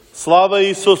Слава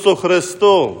Ісусу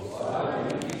Христу!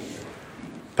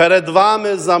 Перед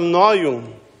вами за мною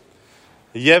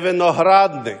є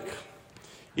виноградник.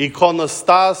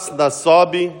 Іконостас на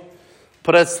собі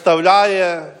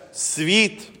представляє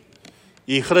світ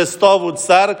і Христову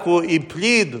церкву, і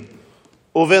плід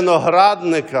у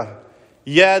виноградника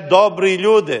є добрі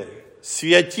люди,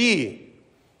 святі.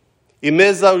 І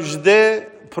ми завжди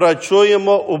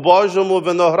працюємо у Божому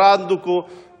винограднику,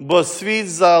 бо світ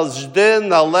завжди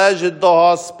належить до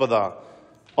Господа.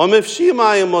 Ми всі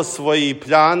маємо свої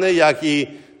плани, які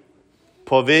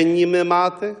повинні ми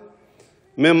мати.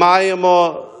 Ми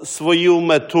маємо свою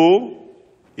мету,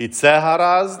 і це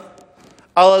гаразд.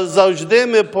 Але завжди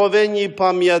ми повинні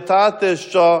пам'ятати,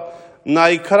 що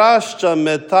найкраща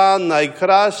мета,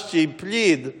 найкращий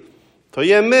плід – то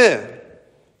є ми,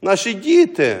 наші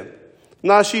діти,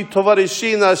 наші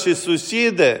товариші, наші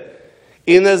сусіди.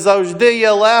 І не завжди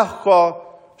є легко,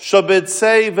 щоб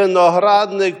цей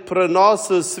виноградник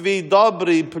приносив свій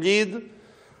добрий плід.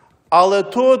 Але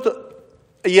тут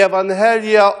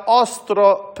Євангелія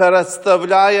остро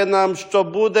представляє нам, що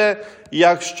буде,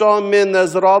 якщо ми не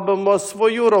зробимо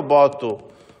свою роботу.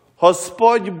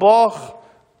 Господь Бог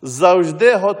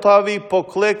завжди готовий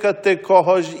покликати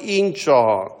когось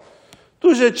іншого.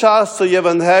 Дуже часто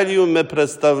Євангелію ми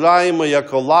представляємо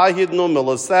як лагідну,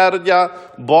 милосердя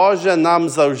Боже нам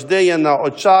завжди є на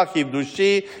очах і в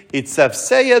душі, і це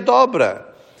все є добре.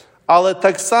 Але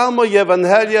так само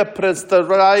Євангелія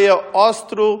представляє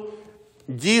остру,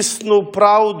 дійсну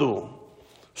правду,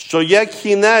 що є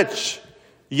кінець,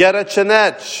 є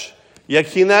реченець, є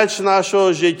кінець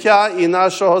нашого життя і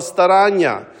нашого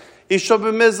старання. І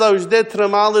щоб ми завжди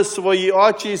тримали свої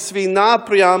очі і свій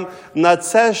напрям на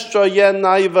це, що є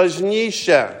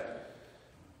найважніше.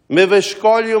 Ми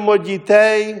вишколюємо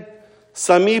дітей,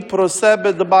 самі про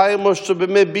себе дбаємо, щоб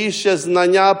ми більше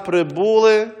знання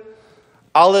прибули,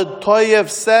 але то є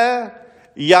все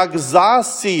як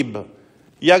засіб,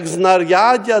 як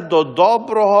знаряддя до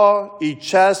доброго і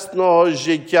чесного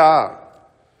життя.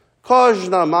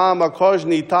 Кожна мама,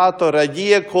 кожний тато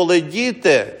радіє, коли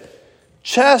діти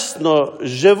чесно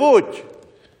живуть.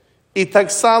 І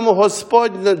так само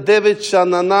Господь дивиться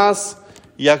на нас,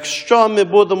 якщо ми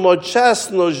будемо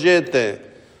чесно жити.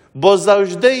 Бо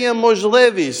завжди є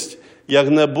можливість, як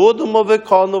не будемо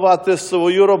виконувати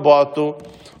свою роботу,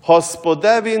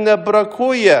 Господеві не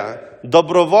бракує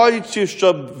добровольців,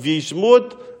 щоб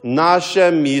візьмуть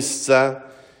наше місце.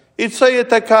 І це є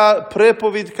така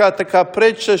приповідка, така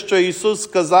притча, що Ісус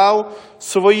сказав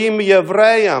своїм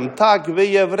євреям. Так, ви,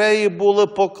 євреї, були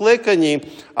покликані,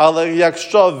 але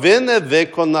якщо ви не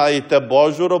виконаєте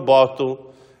Божу роботу,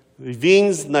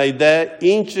 Він знайде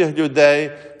інших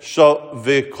людей, що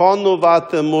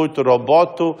виконуватимуть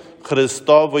роботу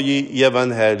Христової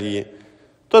Євангелії.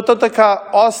 То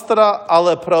така остра,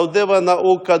 але правдива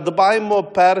наука. Дбаймо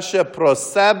перше про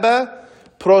себе,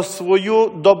 про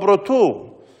свою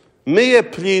доброту. Ми є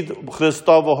плід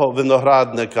Христового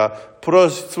виноградника, про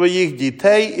своїх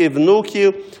дітей і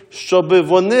внуків, щоб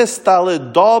вони стали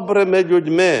добрими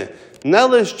людьми. Не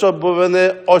лише, щоб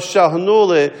вони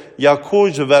осягнули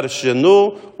якусь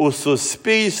вершину у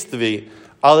суспільстві,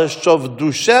 але щоб в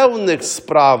душевних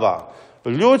справах,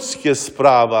 людських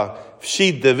справах,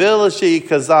 всі дивилися і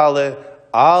казали,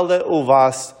 але у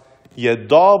вас є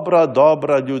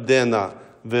добра людина.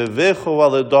 Ви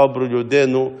виховали добру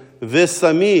людину, ви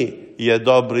самі є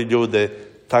добрі люди.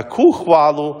 Таку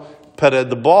хвалу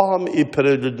перед Богом і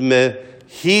перед людьми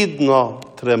гідно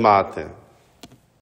тримати.